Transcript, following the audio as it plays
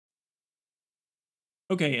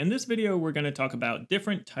Okay, in this video, we're going to talk about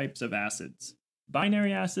different types of acids: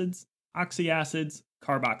 binary acids, oxyacids,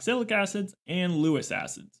 carboxylic acids, and Lewis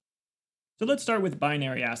acids. So let's start with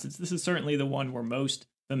binary acids. This is certainly the one we're most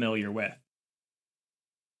familiar with.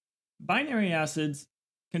 Binary acids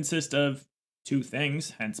consist of two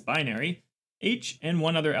things, hence binary, H and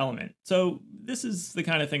one other element. So this is the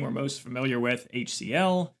kind of thing we're most familiar with: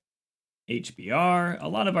 HCl, HBr. A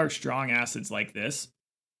lot of our strong acids like this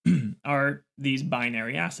are these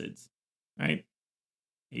binary acids, right?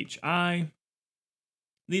 HI,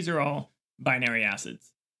 these are all binary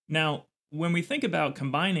acids. Now, when we think about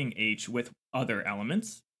combining H with other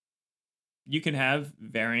elements, you can have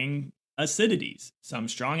varying acidities, some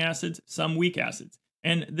strong acids, some weak acids.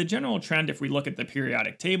 And the general trend, if we look at the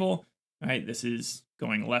periodic table, right, this is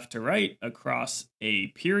going left to right across a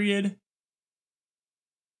period.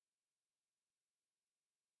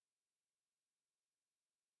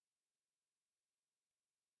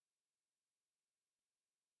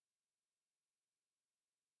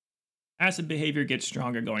 Acid behavior gets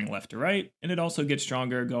stronger going left to right, and it also gets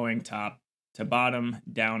stronger going top to bottom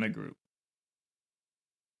down a group.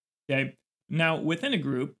 Okay, now within a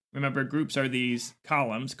group, remember groups are these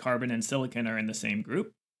columns. Carbon and silicon are in the same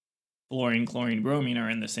group. Fluorine, chlorine, bromine are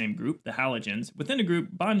in the same group, the halogens. Within a group,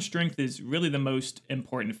 bond strength is really the most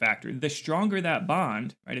important factor. The stronger that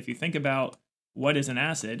bond, right, if you think about what is an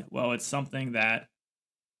acid, well, it's something that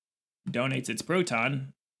donates its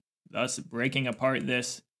proton, thus breaking apart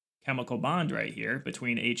this chemical bond right here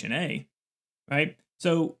between H and A, right?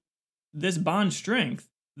 So this bond strength,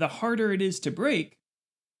 the harder it is to break,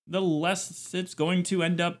 the less it's going to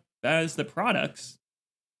end up as the products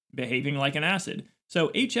behaving like an acid. So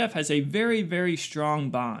HF has a very, very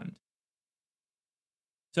strong bond.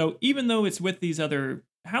 So even though it's with these other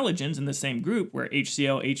halogens in the same group where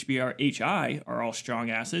HCl, HBr, HI are all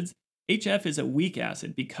strong acids, HF is a weak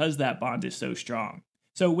acid because that bond is so strong.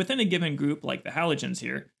 So within a given group, like the halogens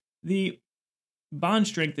here, the bond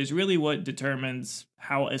strength is really what determines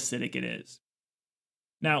how acidic it is.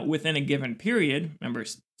 Now, within a given period, remember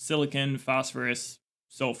silicon, phosphorus,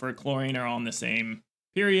 sulfur, chlorine are all in the same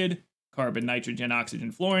period. Carbon, nitrogen,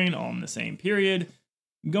 oxygen, fluorine, all in the same period.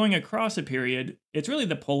 Going across a period, it's really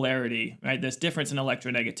the polarity, right? This difference in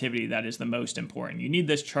electronegativity that is the most important. You need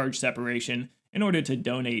this charge separation in order to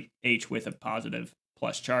donate H with a positive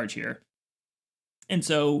plus charge here. And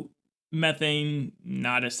so methane,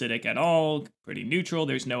 not acidic at all, pretty neutral.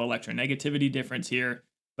 There's no electronegativity difference here.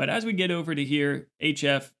 But as we get over to here,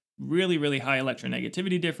 HF, really, really high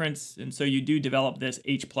electronegativity difference. And so you do develop this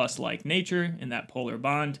H plus-like nature in that polar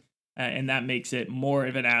bond. And that makes it more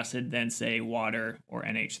of an acid than, say, water or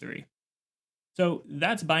NH3. So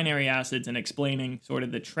that's binary acids and explaining sort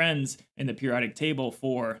of the trends in the periodic table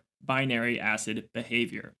for binary acid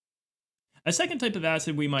behavior. A second type of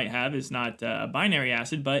acid we might have is not a binary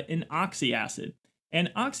acid, but an oxyacid.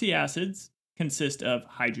 And oxyacids consist of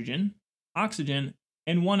hydrogen, oxygen,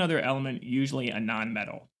 and one other element, usually a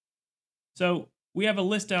nonmetal. So we have a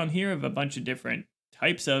list down here of a bunch of different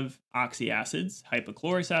types of oxyacids: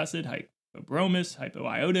 hypochlorous acid, hypobromous,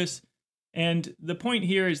 hypoiodous. And the point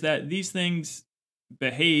here is that these things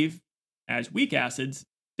behave as weak acids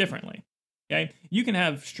differently. Okay? You can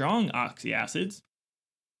have strong oxyacids,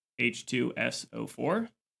 H2SO4,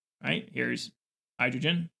 right? Here's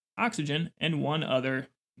hydrogen, oxygen, and one other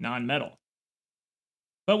nonmetal.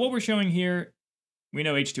 But what we're showing here, we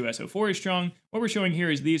know H2SO4 is strong. What we're showing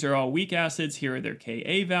here is these are all weak acids. Here are their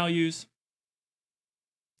Ka values.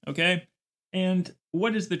 Okay, and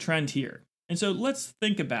what is the trend here? And so let's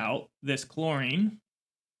think about this chlorine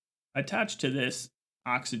attached to this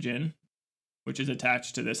oxygen, which is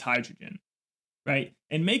attached to this hydrogen, right?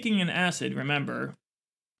 And making an acid, remember,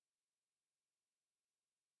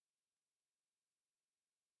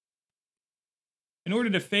 in order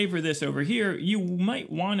to favor this over here, you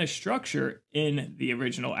might want a structure in the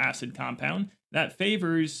original acid compound that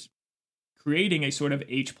favors creating a sort of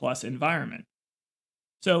H plus environment.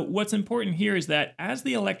 So what's important here is that as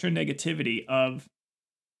the electronegativity of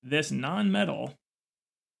this nonmetal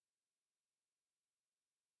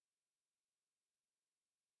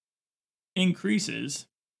increases,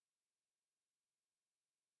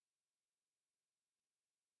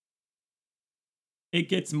 it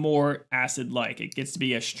gets more acid-like. It gets to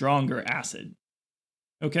be a stronger acid.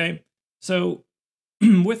 Okay? So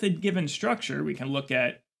with a given structure, we can look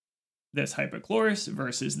at this hypochlorous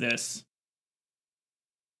versus this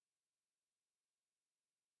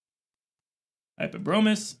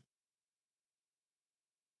hypobromous.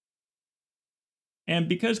 And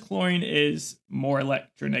because chlorine is more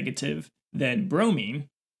electronegative than bromine,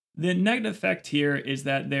 The negative effect here is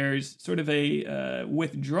that there's sort of a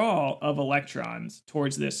withdrawal of electrons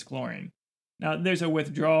towards this chlorine. Now, there's a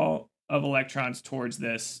withdrawal of electrons towards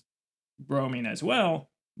this bromine as well,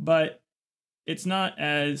 but it's not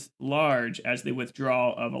as large as the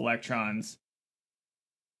withdrawal of electrons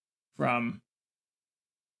from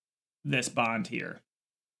this bond here.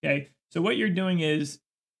 Okay, so what you're doing is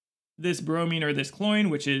this bromine or this chlorine,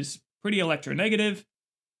 which is pretty electronegative,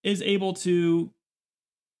 is able to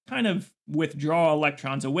kind of withdraw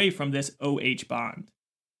electrons away from this OH bond.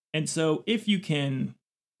 And so if you can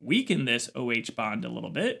weaken this OH bond a little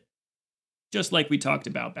bit, just like we talked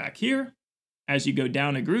about back here, as you go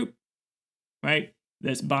down a group, right,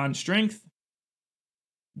 this bond strength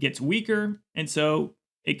gets weaker, and so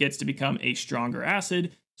it gets to become a stronger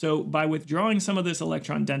acid. So by withdrawing some of this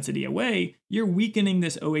electron density away, you're weakening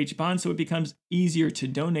this OH bond, so it becomes easier to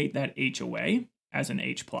donate that H away as an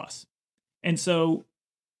H+. And so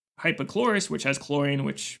hypochlorous, which has chlorine,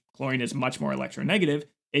 which chlorine is much more electronegative,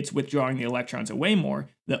 it's withdrawing the electrons away more.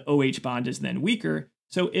 The OH bond is then weaker,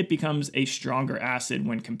 so it becomes a stronger acid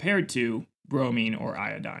when compared to bromine or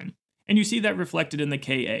iodine. And you see that reflected in the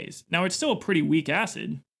Kas. Now, it's still a pretty weak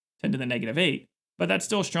acid, 10 to the negative 8, but that's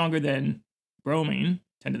still stronger than bromine,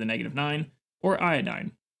 10 to the negative 9, or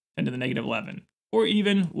iodine, 10 to the negative 11, or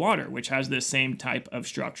even water, which has this same type of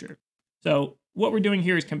structure. So what we're doing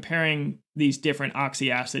here is comparing these different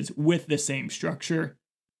oxyacids with the same structure.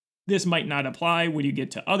 This might not apply when you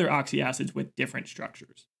get to other oxyacids with different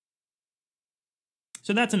structures.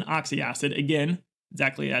 So that's an oxyacid. Again,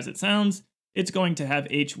 exactly as it sounds, it's going to have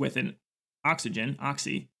H with an oxygen,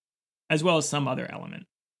 oxy, as well as some other element.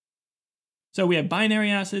 So we have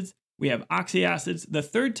binary acids, we have oxyacids. The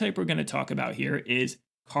third type we're going to talk about here is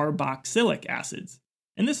carboxylic acids.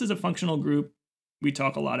 And this is a functional group we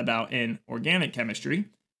talk a lot about in organic chemistry,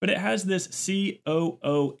 but it has this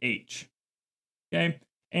COOH. Okay,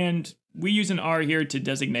 and we use an R here to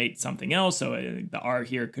designate something else. So the R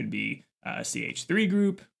here could be a CH3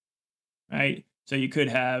 group, right? So you could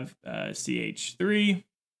have CH3,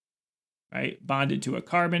 right, bonded to a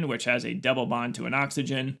carbon, which has a double bond to an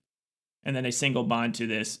oxygen, and then a single bond to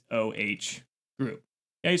this OH group.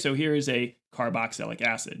 Okay, so here is a carboxylic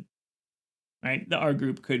acid, right? The R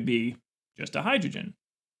group could be just a hydrogen.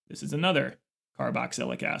 This is another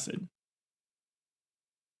carboxylic acid.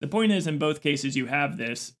 The point is, in both cases, you have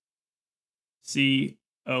this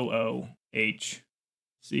COOH,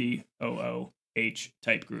 COOH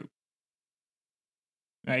type group,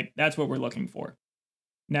 right? That's what we're looking for.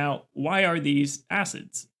 Now, why are these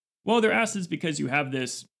acids? Well, they're acids because you have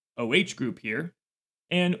this OH group here,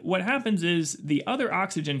 and what happens is the other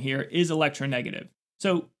oxygen here is electronegative.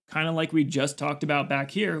 So kind of like we just talked about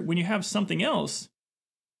back here, when you have something else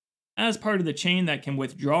as part of the chain that can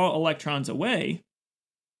withdraw electrons away,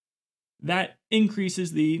 that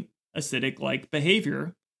increases the acidic-like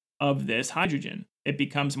behavior of this hydrogen. It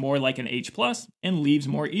becomes more like an H+ and leaves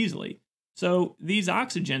more easily. So these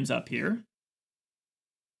oxygens up here,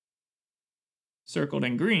 circled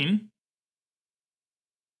in green,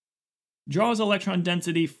 draws electron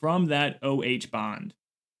density from that OH bond.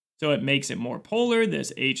 So it makes it more polar.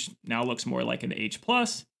 This H now looks more like an H+.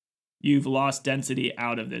 You've lost density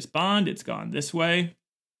out of this bond. It's gone this way.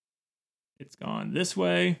 It's gone this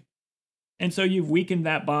way. And so you've weakened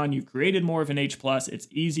that bond. You've created more of an H+. It's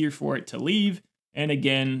easier for it to leave. And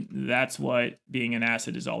again, that's what being an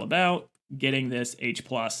acid is all about, getting this H+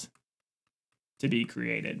 to be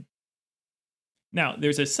created. Now,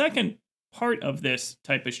 there's a second part of this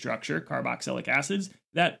type of structure, carboxylic acids,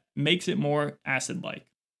 that makes it more acid-like.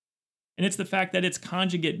 And it's the fact that its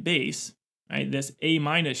conjugate base, right, this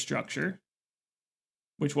A- structure,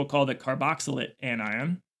 which we'll call the carboxylate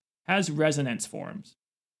anion, has resonance forms.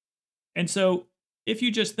 And so if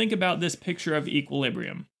you just think about this picture of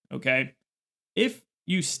equilibrium, okay, if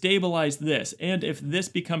you stabilize this, and if this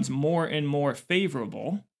becomes more and more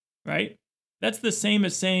favorable, right, that's the same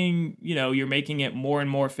as saying, you know, you're making it more and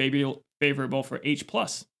more favorable for H+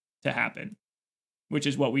 to happen, which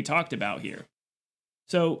is what we talked about here.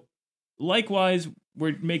 So likewise,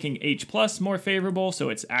 we're making H+ more favorable, so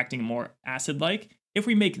it's acting more acid-like. If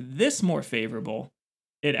we make this more favorable,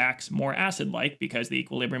 it acts more acid-like because the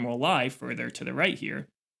equilibrium will lie further to the right here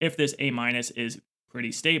if this A- is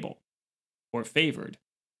pretty stable or favored.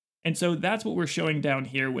 And so that's what we're showing down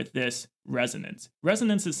here with this resonance.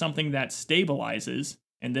 Resonance is something that stabilizes,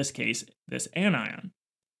 in this case, this anion.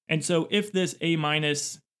 And so if this A-,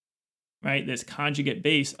 right, this conjugate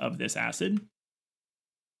base of this acid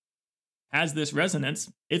has this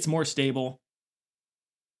resonance, it's more stable,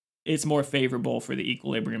 it's more favorable for the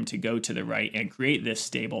equilibrium to go to the right and create this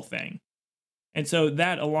stable thing. And so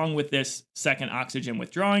that, along with this second oxygen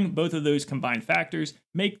withdrawing, both of those combined factors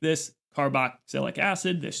make this carboxylic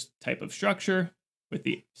acid, this type of structure with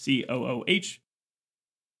the COOH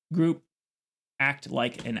group, act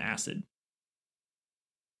like an acid.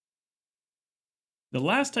 The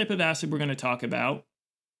last type of acid we're going to talk about,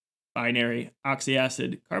 binary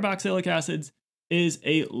oxyacid carboxylic acids, is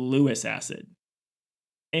a Lewis acid.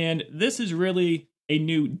 And this is really a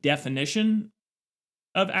new definition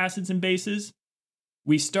of acids and bases.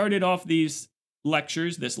 We started off these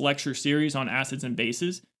lectures, this lecture series on acids and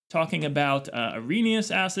bases, talking about Arrhenius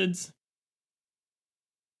acids.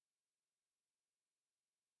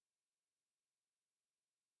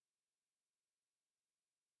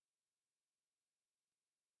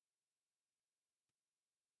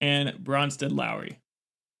 And Bronsted-Lowry.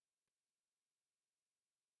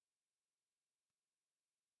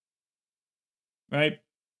 Right?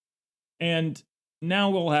 And now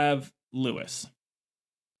we'll have Lewis.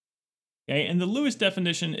 Okay, and the Lewis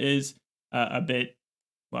definition is a bit,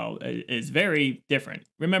 well, is very different.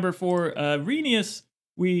 Remember, for Arrhenius,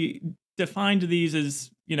 we defined these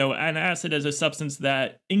as, an acid as a substance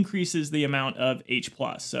that increases the amount of H+.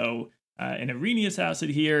 So an Arrhenius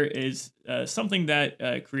acid here is something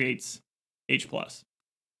that creates H+.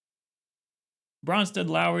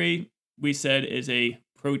 Bronsted-Lowry, we said, is a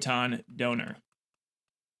proton donor.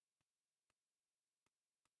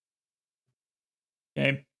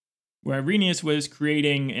 Okay, where Arrhenius was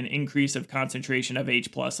creating an increase of concentration of H+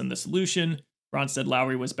 in the solution,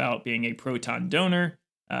 Bronsted-Lowry was about being a proton donor.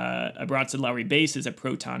 A Bronsted-Lowry base is a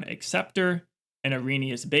proton acceptor. An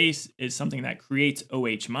Arrhenius base is something that creates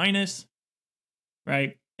OH-,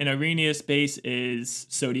 right? An Arrhenius base is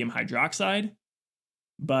sodium hydroxide,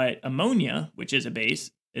 but ammonia, which is a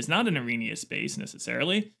base, is not an Arrhenius base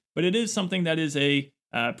necessarily, but it is something that is a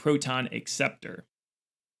proton acceptor.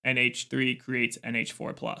 NH3 creates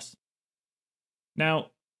NH4+. Now,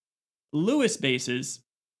 Lewis bases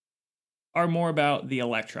are more about the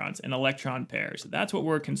electrons and electron pairs. That's what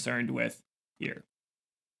we're concerned with here.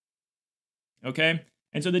 Okay?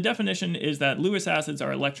 And so the definition is that Lewis acids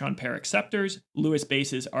are electron pair acceptors, Lewis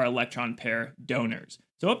bases are electron pair donors.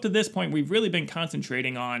 So up to this point, we've really been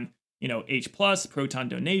concentrating on, H+, proton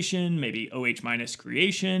donation, maybe OH-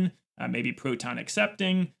 creation, maybe proton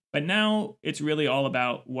accepting, but now it's really all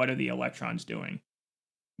about what are the electrons doing.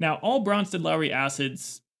 Now, all Bronsted-Lowry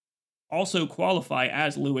acids also qualify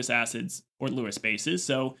as Lewis acids or Lewis bases.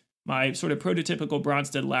 So my sort of prototypical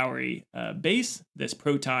Bronsted-Lowry base, this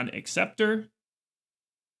proton acceptor,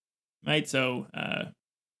 right? So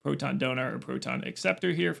proton donor or proton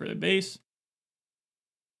acceptor here for the base.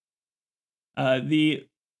 The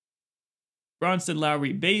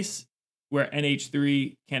Bronsted-Lowry base, where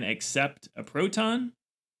NH3 can accept a proton,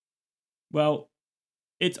 well,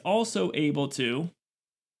 it's also able to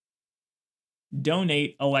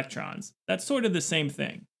donate electrons. That's sort of the same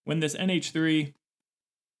thing. When this NH3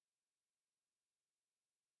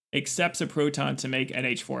 accepts a proton to make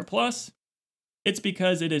NH4+, it's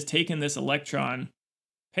because it has taken this electron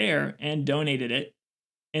pair and donated it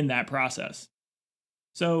in that process.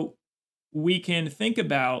 So we can think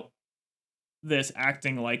about this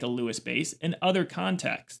acting like a Lewis base in other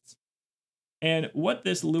contexts. And what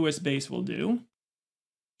this Lewis base will do,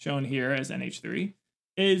 shown here as NH3,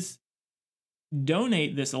 is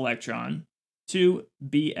donate this electron to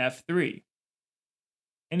BF3.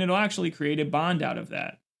 And it'll actually create a bond out of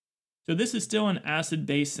that. So this is still an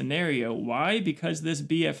acid-base scenario. Why? Because this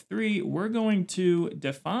BF3 we're going to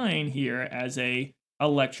define here as a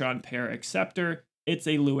electron pair acceptor. It's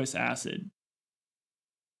a Lewis acid.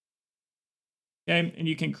 Okay, and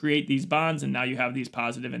you can create these bonds, and now you have these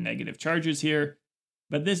positive and negative charges here.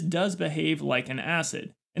 But this does behave like an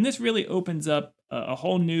acid. And this really opens up a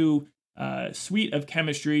whole new suite of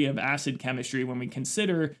chemistry, of acid chemistry, when we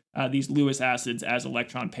consider these Lewis acids as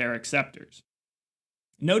electron pair acceptors.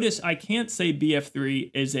 Notice I can't say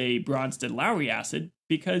BF3 is a Bronsted-Lowry acid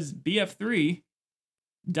because BF3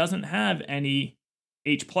 doesn't have any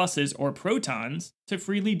H pluses or protons to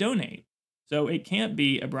freely donate. So it can't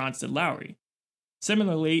be a Bronsted-Lowry.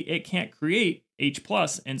 Similarly, it can't create H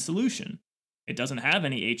plus in solution. It doesn't have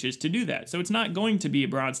any H's to do that. So it's not going to be a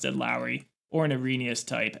Bronsted-Lowry or an Arrhenius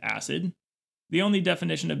type acid. The only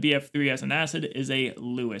definition of BF3 as an acid is a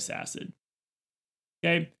Lewis acid.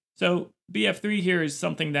 Okay, so BF3 here is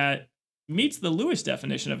something that meets the Lewis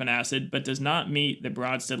definition of an acid, but does not meet the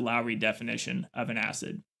Bronsted-Lowry definition of an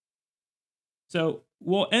acid. So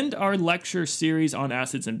we'll end our lecture series on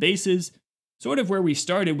acids and bases sort of where we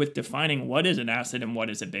started with defining what is an acid and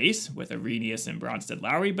what is a base with Arrhenius and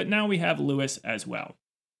Bronsted-Lowry, but now we have Lewis as well.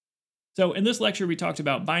 So in this lecture, we talked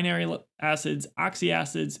about binary acids,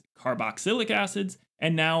 oxyacids, carboxylic acids,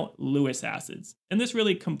 and now Lewis acids. And this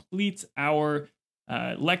really completes our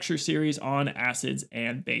lecture series on acids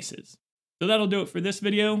and bases. So that'll do it for this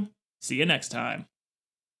video. See you next time.